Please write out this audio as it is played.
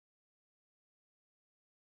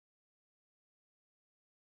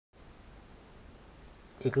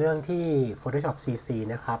อีกเรื่องที่ Photoshop CC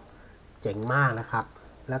นะครับเจ๋งมากนะครับ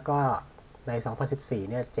แล้วก็ใน 2014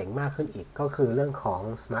 เนี่ยเจ๋งมากขึ้นอีกก็คือเรื่องของ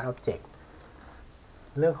Smart Object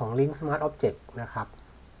เรื่องของ Link Smart Object นะครับ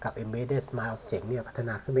กับ Embedded Smart Object เนี่ยพัฒน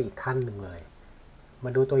าขึ้นไปอีกขั้นหนึ่งเลยมา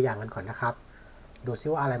ดูตัวอย่างกันก่อนนะครับดูซิ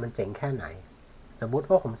ว่าอะไรมันเจ๋งแค่ไหนสมมุติ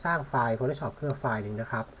ว่าผมสร้างไฟล์ Photoshop ขึ้นมาไฟล์หนึ่งนะ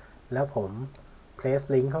ครับแล้วผม place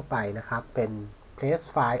link เข้าไปนะครับเป็น place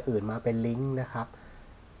ไฟล์อื่นมาเป็น link นะครับ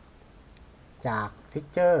จาก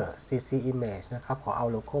Picture CC Image นะครับขอเอา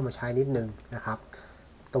โลโก้มาใช้นิดนึงนะครับ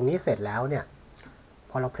ตรงนี้เสร็จแล้วเนี่ย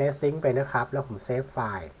พอเรา place link ไปนะครับแล้วผมเซฟไฟ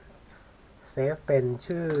ล์เซฟเป็น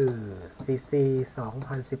ชื่อ CC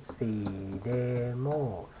 2014 Demo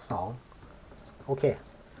 2โอเค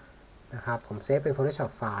นะครับผมเซฟเป็น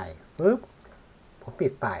Photoshop ไฟล์ปึ๊บผมปิ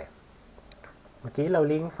ดไปเมื่อกี้เรา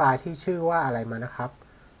ลิงก์ไฟล์ที่ชื่อว่าอะไรมานะครับ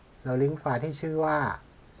เราลิงก์ไฟล์ที่ชื่อว่า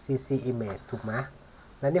CC Image ถูกไหม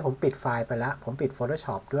แล้วนี่ผมปิดไฟล์ไปแล้วผมปิด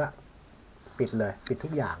Photoshop ด้วยปิดเลยปิดทุ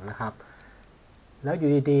กอย่างนะครับแล้วอ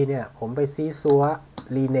ยู่ดีๆเนี่ยผมไปซีซัว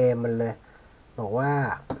rename มันเลยบอกว่า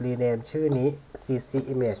rename ชื่อนี้ CC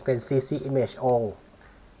Image เป็น CC Image O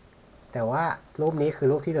แต่ว่ารูปนี้คือ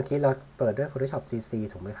รูปที่เมื่อกี้เราเปิดด้วย Photoshop CC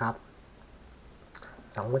ถูกไหมครับ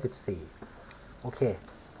2014โอเค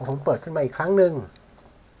พอผมเปิดขึ้นมาอีกครั้งหนึ่ง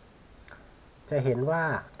จะเห็นว่า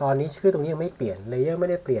ตอนนี้ชื่อตรงนี้ยังไม่เปลี่ยน Layer ไม่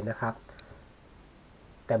ได้เปลี่ยนนะครับ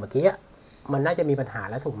แต่เมื่อกี้มันน่าจะมีปัญหา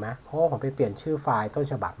แล้วถูกไหมเพราะว่าผมไปเปลี่ยนชื่อไฟล์ต้น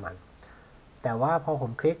ฉบับมันแต่ว่าพอผ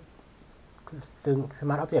มคลิกดึง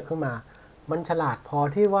Smart Object ขึ้นมามันฉลาดพอ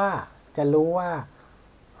ที่ว่าจะรู้ว่า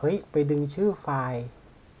เฮ้ยไปดึงชื่อไฟล์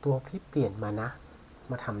ตัวที่เปลี่ยนมานะ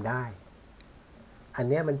มาทำได้อัน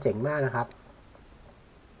นี้มันเจ๋งมากนะครับ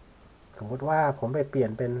สมมุติว่าผมไปเปลี่ย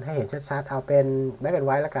นเป็นให้เห็นชัดๆเอาเป็น Black and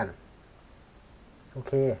White แล้วกันโอเ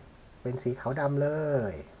คเป็นสีขาวดำเล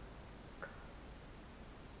ย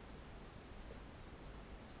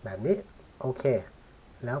แบบนี้โอเค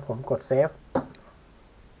แล้วผมกดเซฟ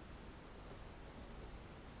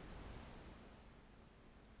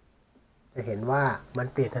จะเห็นว่ามัน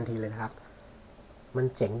เปลี่ยนทันทีเลยนะครับมัน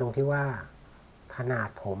เจ๋งตรงที่ว่าขนาด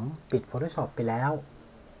ผมปิด Photoshop ไปแล้ว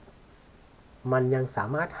มันยังสา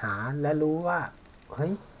มารถหาและรู้ว่าเฮ้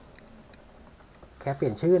ยแค่เปลี่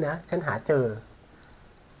ยนชื่อนะฉันหาเจอ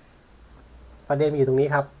ประเด็นอยู่ตรงนี้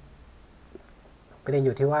ครับประเด็นอ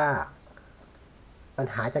ยู่ที่ว่าปัญ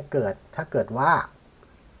หาจะเกิดถ้าเกิดว่า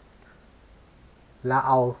เราเ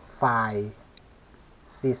อาไฟล์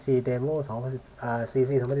CC Demo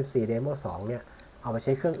CC 2014 Demo 2เนี่ยเอาไปใ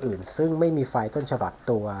ช้เครื่องอื่นซึ่งไม่มีไฟล์ต้นฉบับ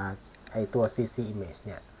ตัว CC Image เ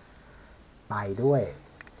นี่ยไปด้วย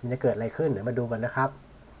มันจะเกิดอะไรขึ้นเดี๋ยวมาดูกันนะครับ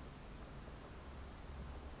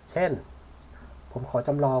เช่นผมขอจ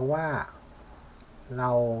ำลองว่าเร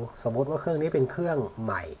าสมมติว่าเครื่องนี้เป็นเครื่องใ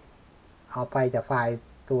หม่เอาไปจากไฟล์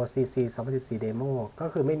ตัว CC 2014 Demo ก็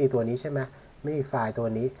คือไม่มีตัวนี้ใช่ไหมไม่มีไฟล์ตัว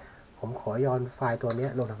นี้ผมขอย้อนไฟล์ตัวนี้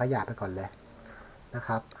ลงถังขยะไปก่อนเลยนะค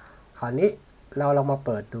รับคราวนี้เราลองมาเ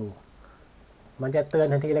ปิดดูมันจะเตือน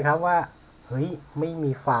ทันทีเลยครับว่าเฮ้ยไม่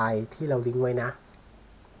มีไฟล์ที่เราลิงก์ไว้นะ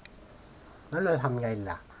แล้วเราทำไง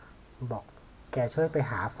ล่ะบอกแกช่วยไป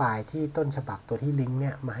หาไฟล์ที่ต้นฉบับตัวที่ลิงก์เ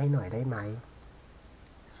นี่ยมาให้หน่อยได้ไหม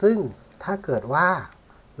ซึ่งถ้าเกิดว่า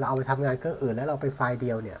เราเอาไปทำงานเครื่องอื่นแล้วเราไปไฟล์เดี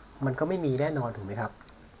ยวเนี่ยมันก็ไม่มีแน่นอนถูกไหมครับ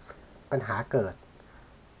ปัญหาเกิด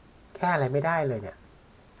แก้อะไรไม่ได้เลยเนี่ย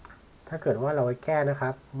ถ้าเกิดว่าเราไปแก้นะครั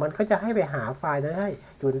บมันก็จะให้ไปหาไฟล์นั้นให้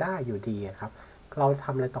จูนได้อยู่ดีครับเราท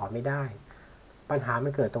ำอะไรต่อไม่ได้ปัญหามั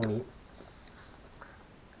นเกิดตรงนี้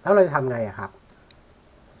แล้วเราจะทำไงครับ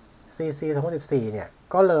CC 2014เนี่ย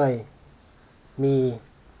ก็เลยมี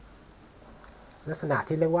ลักษณะ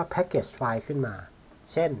ที่เรียกว่า package ไฟล์ขึ้นมา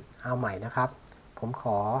เช่นเอาใหม่นะครับผมข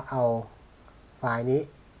อเอาไฟล์นี้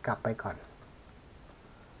กลับไปก่อน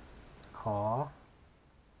ขอ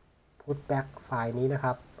put back ไฟล์นี้นะค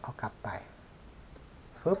รับเอากลับไป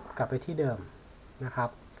ฟึบกลับไปที่เดิมนะครับ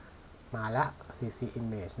มาละ CC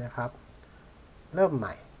Image นะครับเริ่มให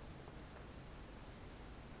ม่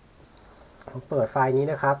ผมเปิดไฟล์นี้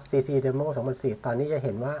นะครับ CC Demo 2004ตอนนี้จะเ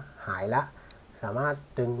ห็นว่าหายละสามารถ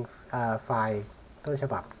ดึงไฟล์ต้นฉ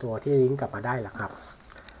บับตัวที่ลิงก์กลับมาได้แล้วครับ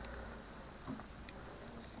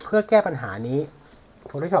เพื่อแก้ปัญหานี้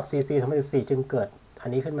Photoshop CC 2014จึงเกิดอัน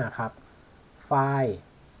นี้ขึ้นมาครับไฟล์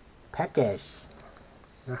Package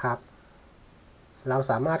นะครับเรา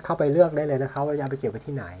สามารถเข้าไปเลือกได้เลยนะครับว่าจะเอาไปเก็บไว้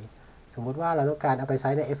ที่ไหนสมมุติว่าเราต้องการเอาไปใช้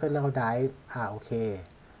ใน External Drive โอเค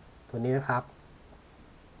ตัวนี้นะครับ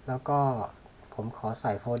แล้วก็ผมขอใ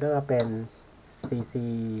ส่โฟลเดอร์เป็น CC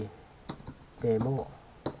Demo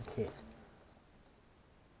โอเค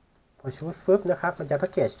พอชูดฟึบนะครับมันจะ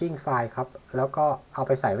Packaging ไฟล์ครับแล้วก็เอาไ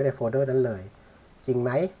ปใส่ไว้ในโฟลเดอร์นั้นเลยจริงไห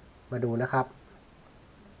มมาดูนะครับ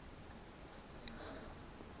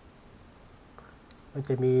มัน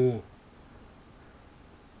จะมี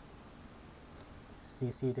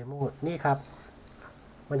cc demo นี่ครับ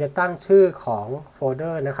มันจะตั้งชื่อของโฟลเดอ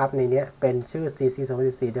ร์นะครับในนี้เป็นชื่อ cc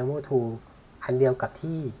 2014 demo 2 อันเดียวกับ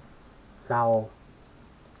ที่เรา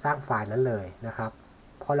สร้างไฟล์นั้นเลยนะครับ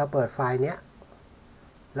พอเราเปิดไฟล์เนี้ย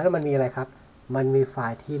แล้วมันมีอะไรครับมันมีไฟ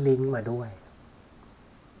ล์ที่ลิงก์มาด้วย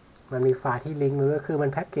คือมัน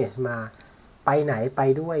แพ็กเกจมาไปไหนไป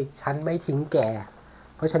ด้วยฉันไม่ทิ้งแก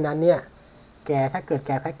เพราะฉะนั้นเนี่ยถ้าเกิดแ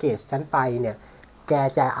กแพ็กเกจฉันไปเนี่ยแก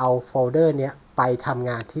จะเอาโฟลเดอร์เนี้ยไปทำ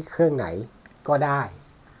งานที่เครื่องไหนก็ได้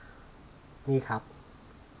นี่ครับ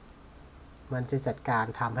มันจะจัดการ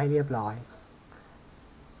ทำให้เรียบร้อย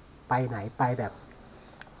ไปไหนไปแบบ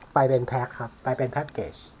ไปเป็นแพ็คครับไปเป็นแพ็กเก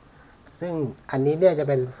จซึ่งอันนี้เนี่ยจะ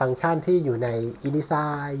เป็นฟังก์ชันที่อยู่ใน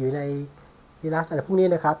InDesign อยู่ในIllustrator อะไรพวกนี้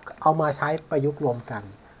นะครับเอามาใช้ประยุกต์รวมกัน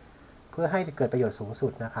เพื่อให้เกิดประโยชน์สูงสุ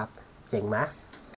ดนะครับเจ๋งไหม